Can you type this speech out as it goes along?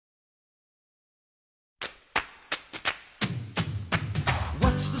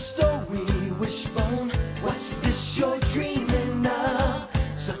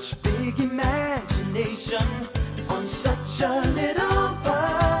push a little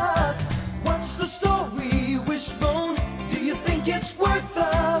bug. What's the story, Wishbone? Do you think it's worth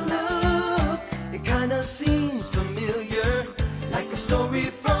a look? It kinda seems familiar, like a story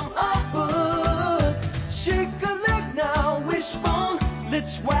from a book. Shake a leg now, Wishbone,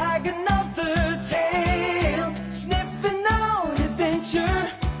 let's wag another tail. Sniffing out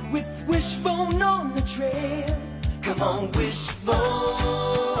adventure with Wishbone on the trail. Come on,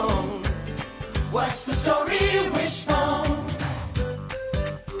 Wishbone, what's the story, Wishbone?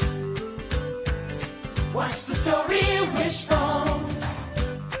 What's the story, Wishbone?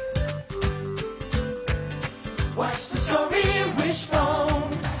 What's the story,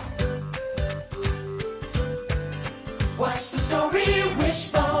 Wishbone? What's the story,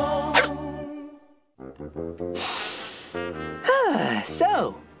 Wishbone?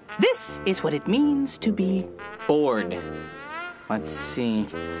 So, this is what it means to be bored. Let's see.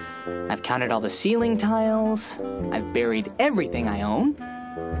 I've counted all the ceiling tiles, I've buried everything I own,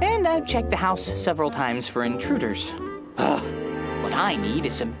 and I've checked the house several times for intruders. What I need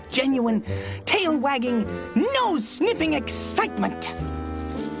is some genuine, tail-wagging, nose-sniffing excitement.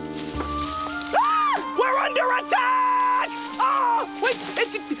 Ah! We're under attack! Oh, wait,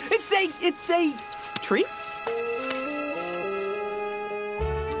 it's a tree?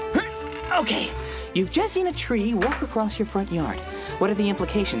 Okay, you've just seen a tree walk across your front yard. What are the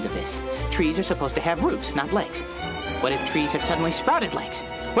implications of this? Trees are supposed to have roots, not legs. What if trees have suddenly sprouted legs?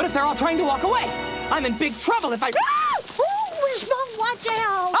 What if they're all trying to walk away? I'm in big trouble if I... Ah! Oh, Wishbone, watch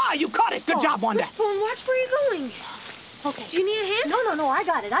out! Ah, you caught it! Good job, Wanda! Wishbone, watch where you're going. Okay. Do you need a hand? No, I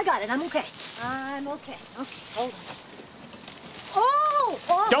got it. I'm okay. I'm okay. Okay, hold on. Oh!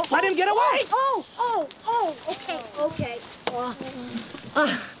 Don't let him get away! Okay.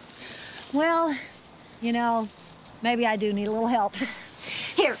 Well, you know, maybe I do need a little help.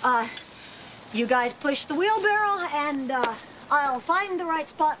 Here, you guys push the wheelbarrow and I'll find the right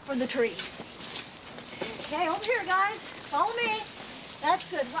spot for the tree. Okay, over here, guys. Follow me. That's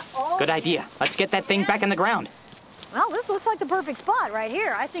good. Oh, Good idea. Let's get that thing back in the ground. Well, this looks like the perfect spot right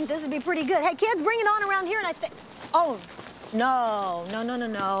here. I think this would be pretty good. Hey, kids, bring it on around here and I think... Oh, no.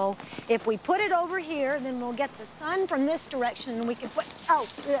 If we put it over here, then we'll get the sun from this direction and we can put... Oh,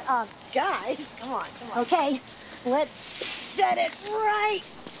 guys, come on. Okay, let's set it right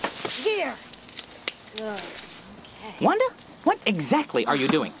here. Okay. Wanda, what exactly are you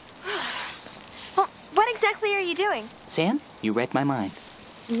doing? Well, what exactly are you doing? Sam, you read my mind.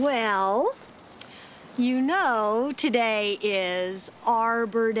 Well, you know today is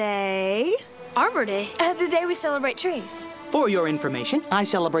Arbor Day. Arbor Day? The day we celebrate trees. For your information, I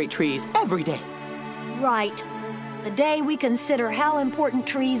celebrate trees every day. Right. The day we consider how important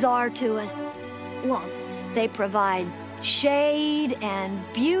trees are to us. Well, they provide shade and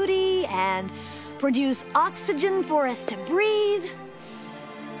beauty and produce oxygen for us to breathe.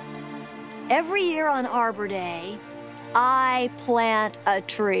 Every year on Arbor Day, I plant a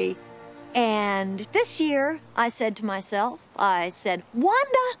tree. And this year, I said to myself,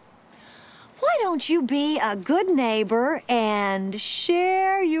 Wanda, why don't you be a good neighbor and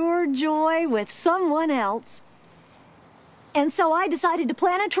share your joy with someone else? And so I decided to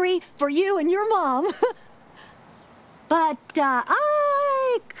plant a tree for you and your mom. But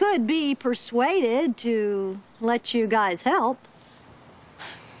I could be persuaded to let you guys help.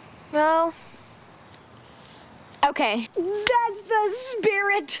 Well, okay. That's the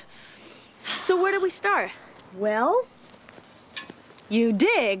spirit. So where do we start? Well, you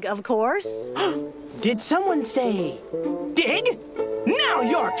dig, of course. Did someone say dig? Now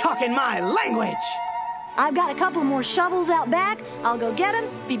you're talking my language! I've got a couple more shovels out back. I'll go get them.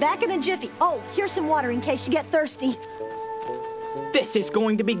 Be back in a jiffy. Oh, here's some water in case you get thirsty. This is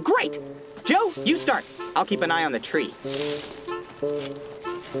going to be great! Joe, you start. I'll keep an eye on the tree.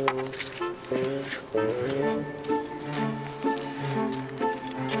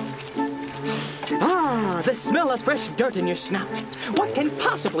 Ah, the smell of fresh dirt in your snout. What can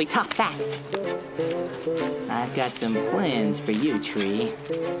possibly top that? I've got some plans for you, tree.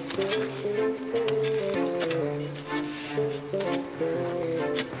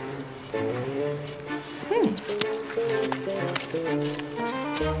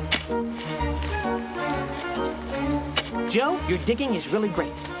 Joe, your digging is really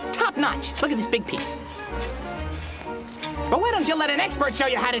great. Top notch. Look at this big piece. But why don't you let an expert show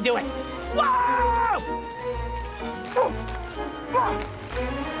you how to do it? Whoa!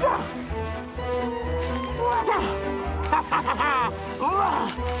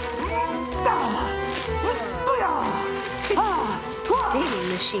 Digging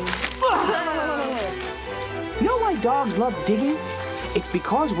machine. Know why dogs love digging? It's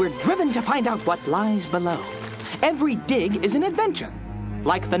because we're driven to find out what lies below. Every dig is an adventure.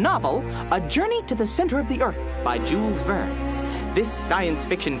 Like the novel, A Journey to the Center of the Earth by Jules Verne. This science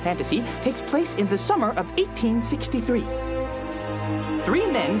fiction fantasy takes place in the summer of 1863.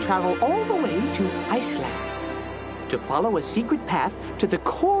 3 men travel all the way to Iceland to follow a secret path to the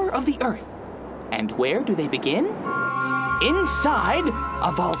core of the Earth. And where do they begin? Inside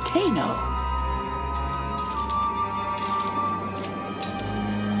a volcano.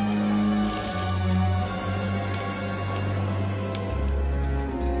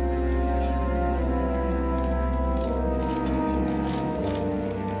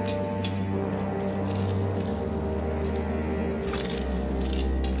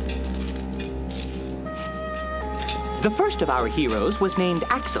 The first of our heroes was named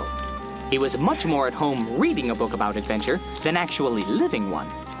Axel. He was much more at home reading a book about adventure than actually living one.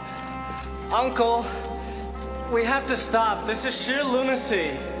 Uncle, we have to stop. This is sheer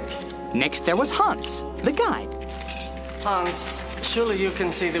lunacy. Next there was Hans, the guide. Hans, surely you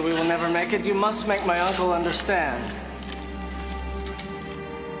can see that we will never make it. You must make my uncle understand.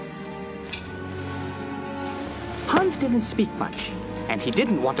 Hans didn't speak much, and he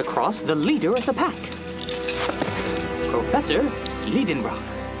didn't want to cross the leader of the pack, Professor Liedenbrock.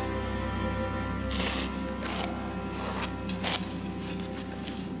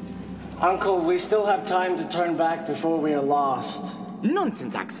 Uncle, we still have time to turn back before we are lost.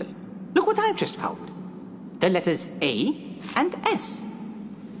 Nonsense, Axel. Look what I've just found. The letters A and S.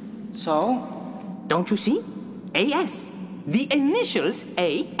 So? Don't you see? AS. The initials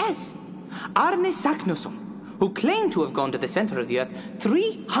AS. Arne Saknusson, who claimed to have gone to the center of the Earth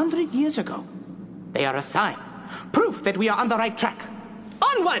 300 years ago. They are a sign. Proof that we are on the right track.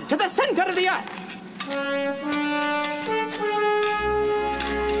 Onward to the center of the Earth!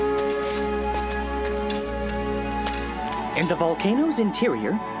 In the volcano's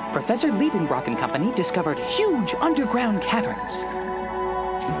interior, Professor Liedenbrock and company discovered huge underground caverns.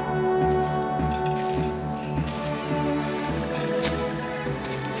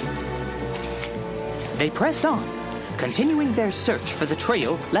 They pressed on, continuing their search for the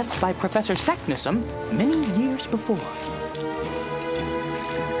trail left by Professor Saknussemm many years before.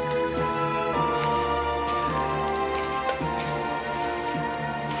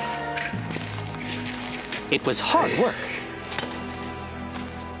 It was hard work,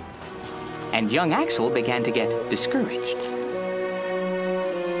 and young Axel began to get discouraged.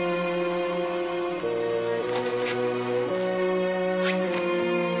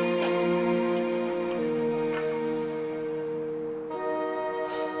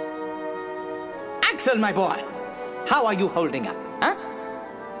 Axel, my boy, how are you holding up, huh?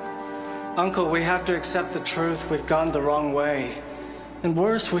 Uncle, we have to accept the truth. We've gone the wrong way. And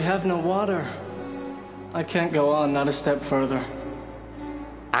worse, we have no water. I can't go on, not a step further.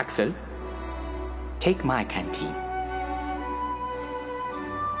 Axel, take my canteen.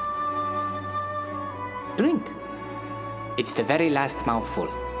 Drink. It's the very last mouthful.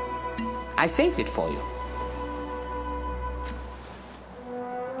 I saved it for you.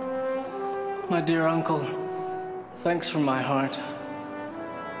 My dear uncle, thanks from my heart.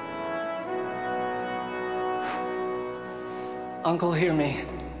 Uncle, hear me.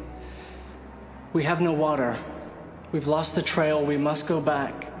 We have no water. We've lost the trail. We must go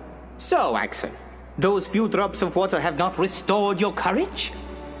back. So, Axel, those few drops of water have not restored your courage?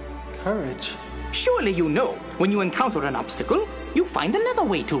 Courage? Surely you know, when you encounter an obstacle, you find another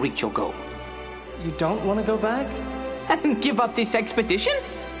way to reach your goal. You don't want to go back? And give up this expedition?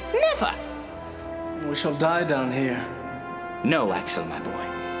 Never! We shall die down here. No, Axel, my boy.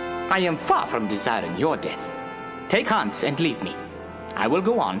 I am far from desiring your death. Take Hans and leave me. I will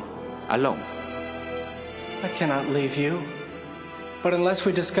go on, alone. I cannot leave you. But unless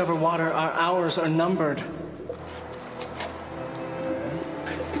we discover water, our hours are numbered.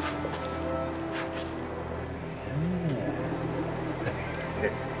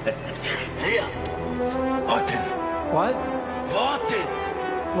 What?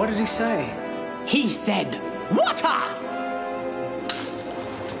 What did he say? He said, water!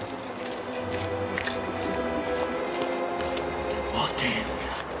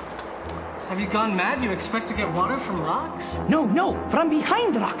 Have you gone mad? You expect to get water from rocks? No, from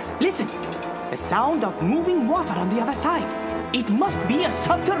behind the rocks. Listen, the sound of moving water on the other side. It must be a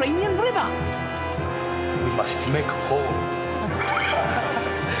subterranean river. We must make a hole.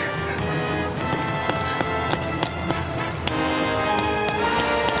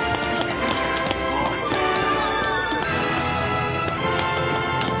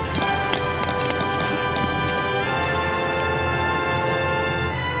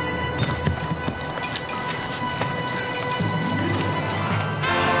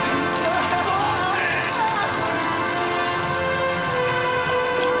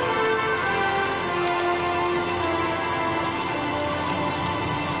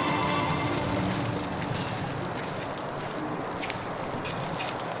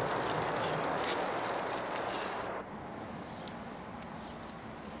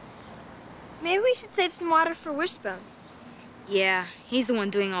 Maybe we should save some water for Wishbone. Yeah, he's the one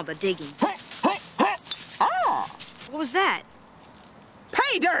doing all the digging. Oh! What was that?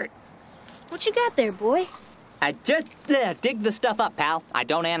 Pay dirt! What you got there, boy? I just dig the stuff up, pal. I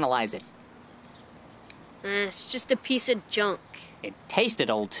don't analyze it. It's just a piece of junk. It tasted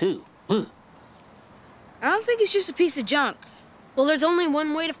old, too. Ugh. I don't think it's just a piece of junk. Well, there's only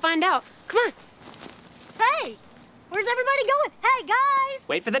one way to find out. Come on. Hey, where's everybody going? Hey, guys!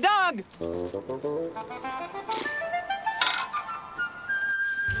 Wait for the dog!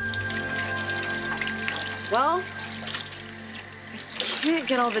 Well, I can't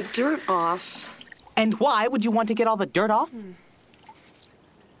get all the dirt off. And why would you want to get all the dirt off?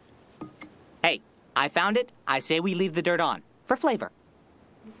 Hey, I found it. I say we leave the dirt on. For flavor.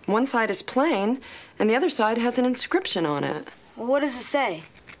 One side is plain, and the other side has an inscription on it. Well, what does it say?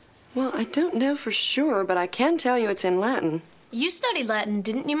 Well, I don't know for sure, but I can tell you it's in Latin. You studied Latin,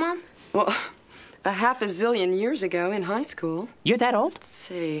 didn't you, Mom? Well, a half a zillion years ago in high school. You're that old? Let's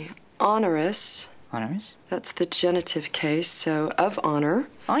see. Honoris. Honoris? That's the genitive case, so of honor.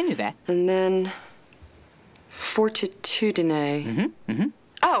 Oh, I knew that. And then fortitudine.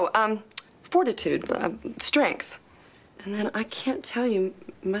 Fortitude, strength. And then I can't tell you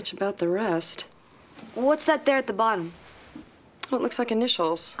much about the rest. Well, what's that there at the bottom? Oh, it looks like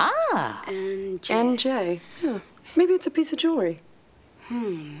initials. Ah! NJ. NJ. Yeah. Maybe it's a piece of jewelry.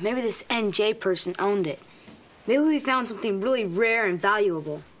 Maybe this NJ person owned it. Maybe we found something really rare and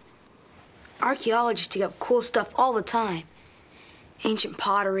valuable. Archaeologists dig up cool stuff all the time. Ancient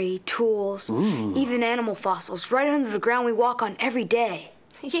pottery, tools, even animal fossils right under the ground we walk on every day.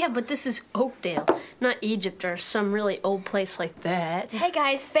 Yeah, but this is Oakdale, not Egypt or some really old place like that. Hey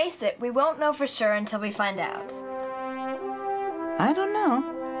guys, face it, we won't know for sure until we find out. I don't know.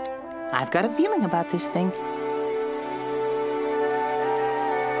 I've got a feeling about this thing.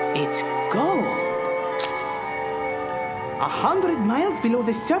 It's gold. 100 miles below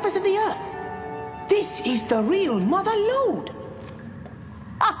the surface of the Earth. This is the real mother lode.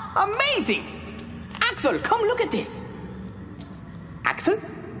 Ah, amazing! Axel, come look at this. Axel?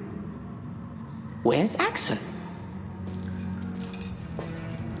 Where's Axel?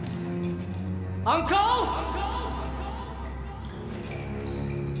 Uncle?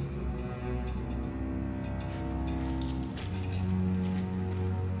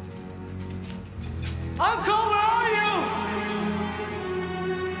 Uncle, where are you?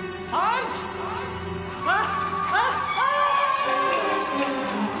 Hans?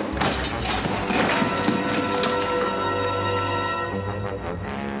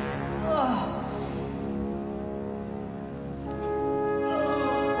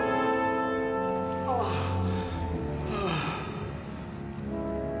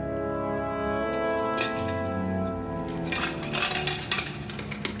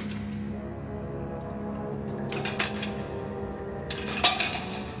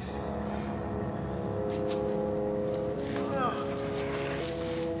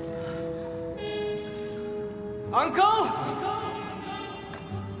 Uncle?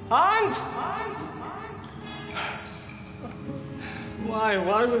 Hans?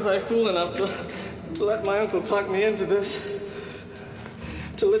 Why was I fool enough to let my uncle talk me into this?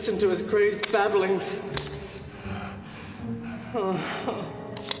 To listen to his crazed babblings?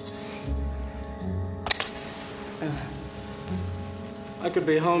 I could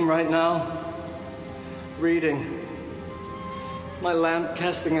be home right now, reading. My lamp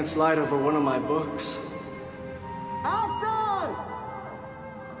casting its light over one of my books. Axel!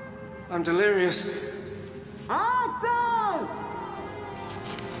 I'm delirious. Axel!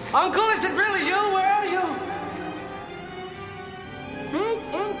 Uncle, is it really you? Where are you? Speak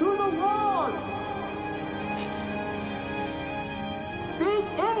into the wall! Speak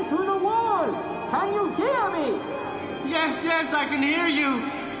into the wall! Can you hear me? Yes, I can hear you.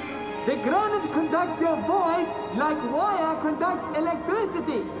 The granite conducts your voice like wire conducts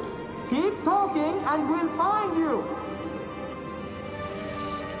electricity. Keep talking and we'll find you.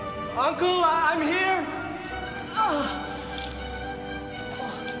 Uncle, I'm here.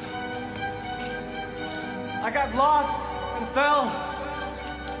 I got lost and fell.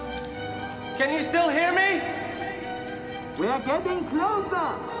 Can you still hear me? We are getting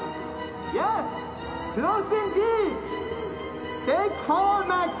closer. Yes, close indeed. Stay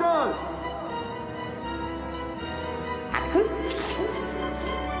calm, Axel. Axel?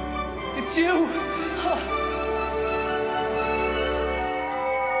 It's you.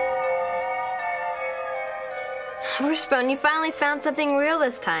 Wishbone, you finally found something real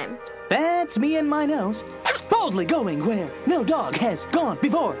this time. That's me and my nose. Boldly going where no dog has gone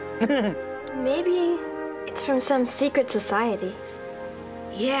before. Maybe it's from some secret society.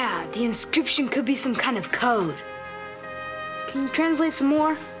 Yeah, the inscription could be some kind of code. Can you translate some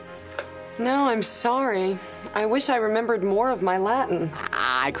more? No, I'm sorry. I wish I remembered more of my Latin.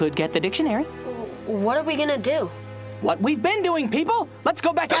 I could get the dictionary. What are we gonna do? What we've been doing, people! Let's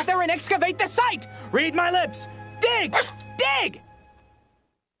go back out there and excavate the site! Read my lips! Dig! Dig!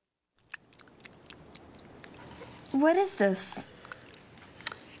 What is this?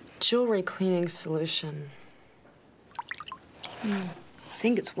 Jewelry cleaning solution. I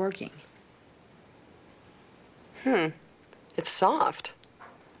think it's working. It's soft.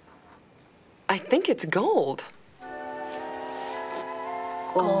 I think it's gold.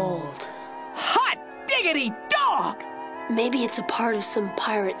 Gold. Hot diggity dog! Maybe it's a part of some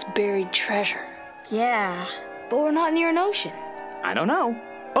pirate's buried treasure. Yeah. But we're not near an ocean. I don't know.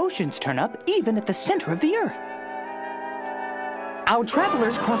 Oceans turn up even at the center of the earth. Our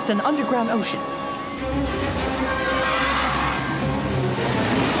travelers crossed an underground ocean.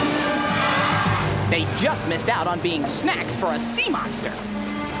 They just missed out on being snacks for a sea monster.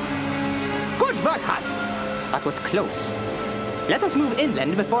 Good work, Hans. That was close. Let us move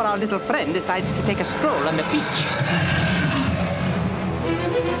inland before our little friend decides to take a stroll on the beach.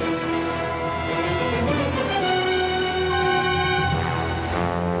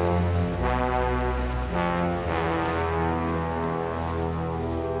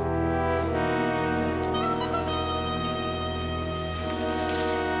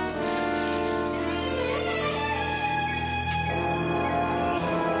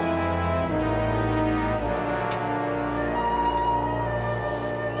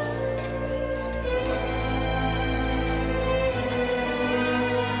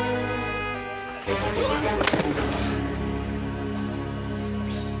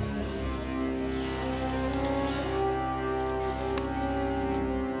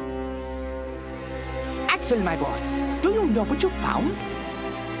 Axel, my boy, do you know what you found?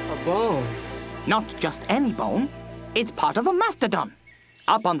 A bone. Not just any bone. It's part of a mastodon.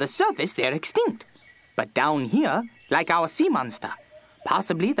 Up on the surface, they're extinct. But down here, like our sea monster,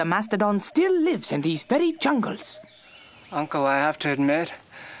 possibly the mastodon still lives in these very jungles. Uncle, I have to admit,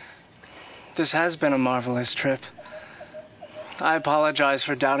 this has been a marvelous trip. I apologize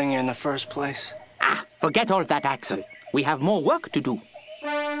for doubting you in the first place. Ah, forget all that, Axel. We have more work to do.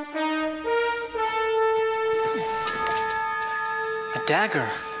 A dagger?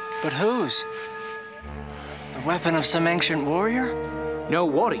 But whose? The weapon of some ancient warrior? No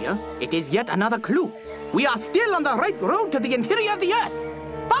warrior. It is yet another clue. We are still on the right road to the interior of the earth.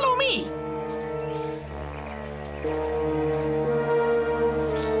 Follow me!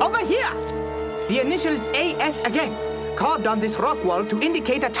 Over here! The initials AS again, carved on this rock wall to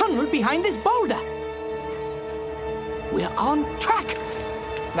indicate a tunnel behind this boulder. We're on track.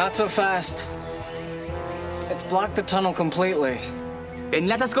 Not so fast. It's blocked the tunnel completely. Then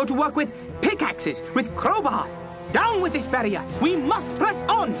let us go to work with pickaxes, with crowbars. Down with this barrier. We must press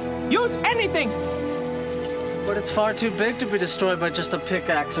on. Use anything. But it's far too big to be destroyed by just a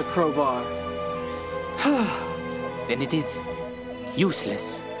pickaxe or crowbar. Then it is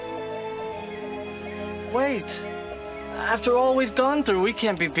useless. Wait. After all we've gone through, we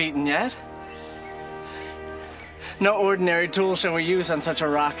can't be beaten yet. No ordinary tool shall we use on such a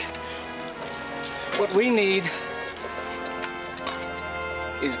rock. What we need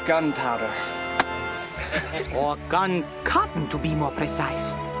is gunpowder. Or gun cotton, to be more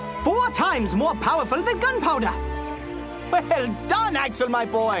precise. 4 times more powerful than gunpowder. Well done, Axel, my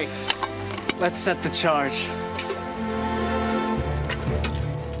boy. Let's set the charge.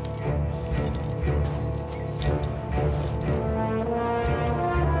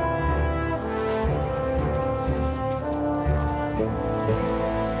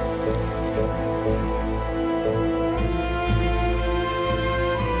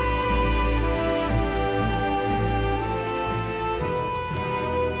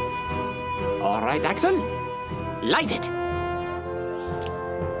 All right, Axel. Light it.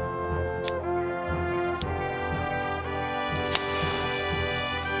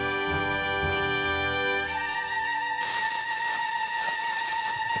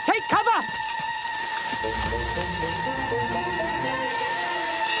 Take cover!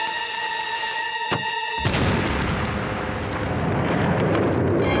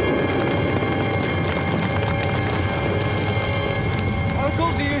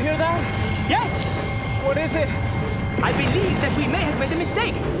 Uncle, do you hear that? Yes! What is it? I believe that we may have made a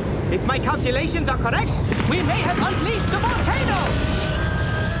mistake. If my calculations are correct, we may have unleashed the volcano!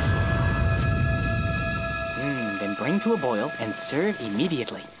 Then bring to a boil and serve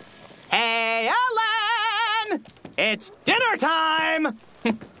immediately. Hey, Ellen! It's dinner time!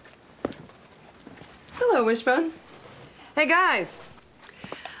 Hello, Wishbone. Hey, guys.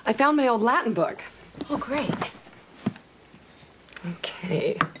 I found my old Latin book. Oh, great.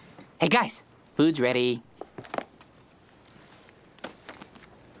 Okay. Hey, guys, food's ready.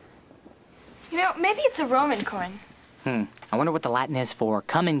 You know, maybe it's a Roman coin. I wonder what the Latin is for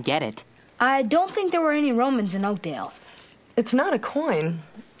come and get it. I don't think there were any Romans in Oakdale. It's not a coin.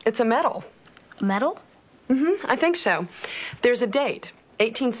 It's a medal. A medal? I think so. There's a date,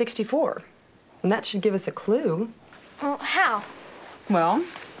 1864. And that should give us a clue. Well, how? Well,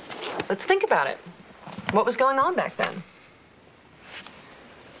 let's think about it. What was going on back then?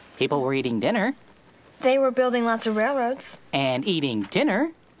 People were eating dinner. They were building lots of railroads. And eating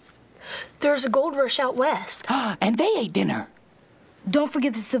dinner. There was a gold rush out west. And they ate dinner. Don't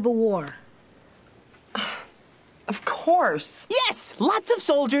forget the Civil War. Of course. Yes, lots of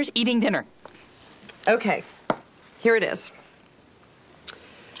soldiers eating dinner. Okay, here it is.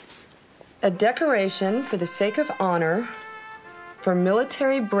 A decoration for the sake of honor, for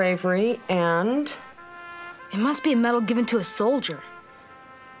military bravery, and... It must be a medal given to a soldier.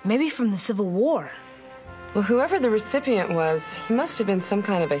 Maybe from the Civil War. Well, whoever the recipient was, he must have been some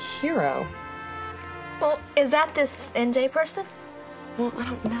kind of a hero. Well, is that this NJ person? Well, I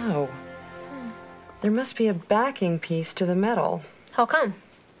don't know. There must be a backing piece to the medal. How come?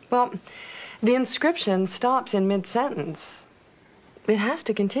 Well, the inscription stops in mid-sentence. It has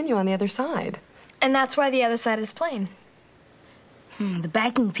to continue on the other side. And that's why the other side is plain. The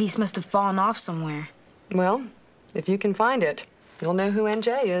backing piece must have fallen off somewhere. Well, if you can find it, you'll know who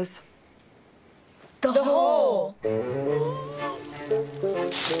NJ is. The hole!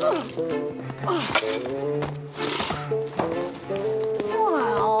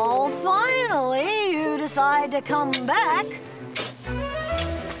 Well, finally, you decide to come back.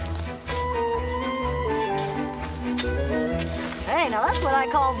 Hey, now that's what I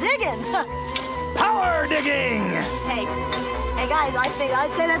call digging. Power digging! Hey guys, I'd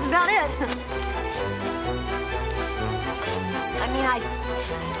say that's about it. I mean, I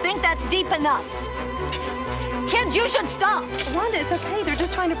think that's deep enough. Kids, you should stop. Wanda, it's okay. They're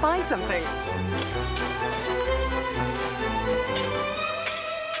just trying to find something.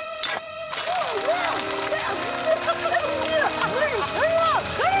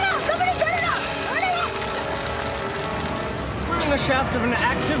 We're in the shaft of an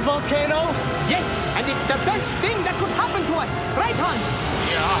active volcano? Yes, and it's the best thing that could happen to us. Right, Hans?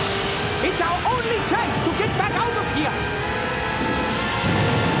 Yeah. It's our only chance to get back out of here.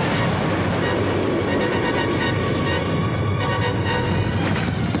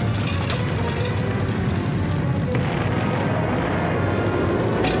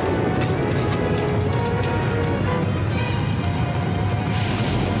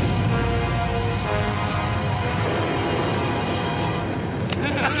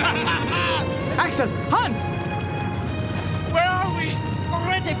 Axel! Hans! Where are we?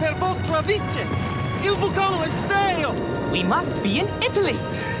 Correte per vostra vice! Il vulcano is failed! We must be in Italy!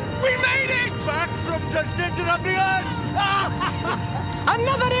 We made it! Back from the center of the earth!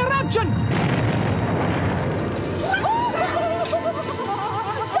 Another eruption!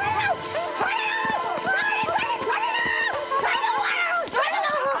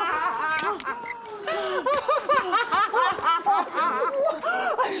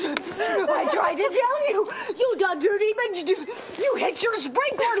 I tried to tell you! You done dirty bitch! You hit your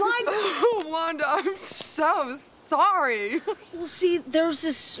sprinkler line! Oh, Wanda, I'm so sorry. Well, see, there was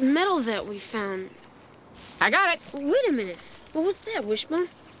this medal that we found. I got it! Wait a minute. What was that, Wishbone?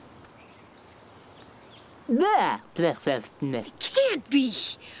 It Can't be.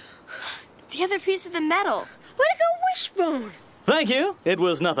 It's the other piece of the medal. Way to go, Wishbone! Thank you. It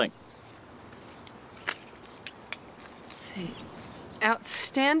was nothing. Let's see.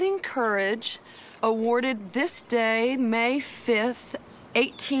 Outstanding courage, awarded this day, May 5th,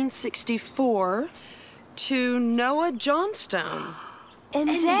 1864, to Noah Johnstone.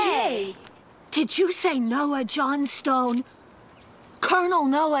 NJ! Did you say Noah Johnstone? Colonel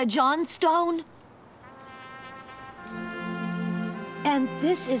Noah Johnstone? And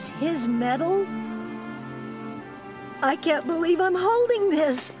this is his medal? I can't believe I'm holding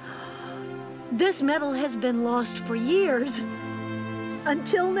this. This medal has been lost for years.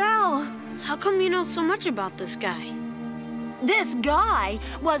 Until now. How come you know so much about this guy? This guy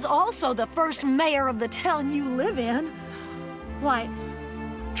was also the first mayor of the town you live in. Why,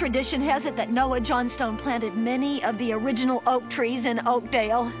 tradition has it that Noah Johnstone planted many of the original oak trees in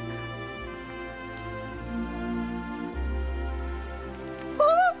Oakdale.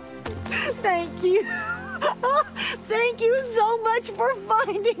 Thank you. Thank you so much for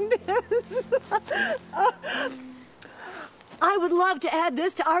finding this. I would love to add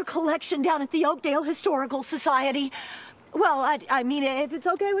this to our collection down at the Oakdale Historical Society. Well, I mean, if it's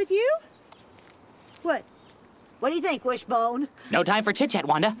okay with you. What? What do you think, Wishbone? No time for chit-chat,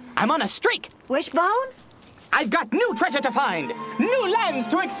 Wanda. I'm on a streak. Wishbone? I've got new treasure to find, new lands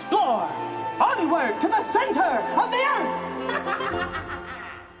to explore. Onward to the center of the earth!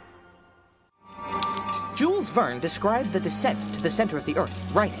 Jules Verne described the descent to the center of the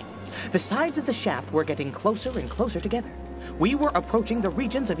earth, writing, "The sides of the shaft were getting closer and closer together. We were approaching the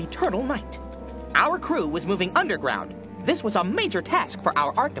regions of eternal night. Our crew was moving underground. This was a major task for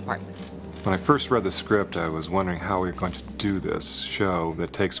our art department." When I first read the script, I was wondering how we were going to do this show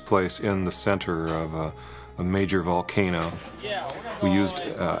that takes place in the center of a major volcano. We used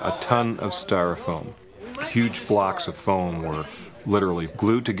a ton of styrofoam. Huge blocks of foam were literally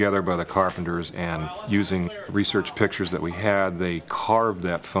glued together by the carpenters, and using research pictures that we had, they carved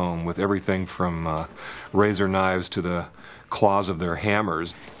that foam with everything from razor knives to the claws of their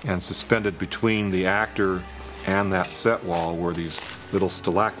hammers, and suspended between the actor and that set wall were these little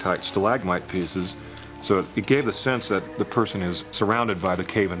stalagmite pieces, so it gave the sense that the person is surrounded by the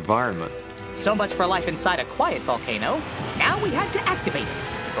cave environment. So much for life inside a quiet volcano. Now we had to activate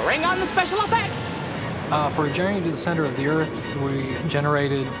it. Bring on the special effects! For a journey to the center of the Earth, we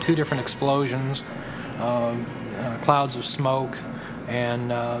generated 2 different explosions, clouds of smoke,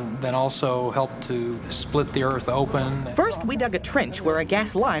 and then also helped to split the Earth open. First, we dug a trench where a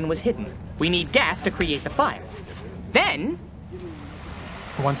gas line was hidden. We need gas to create the fire. Then,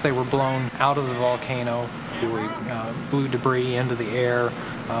 once they were blown out of the volcano, we blew debris into the air.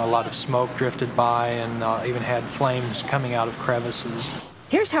 A lot of smoke drifted by, and even had flames coming out of crevices.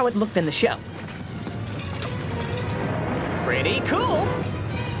 Here's how it looked in the show. Pretty cool.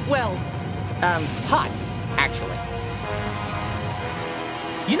 Well, hot, actually.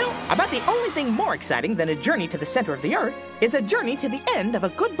 You know, about the only thing more exciting than a journey to the center of the Earth is a journey to the end of a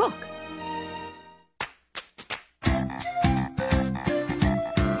good book.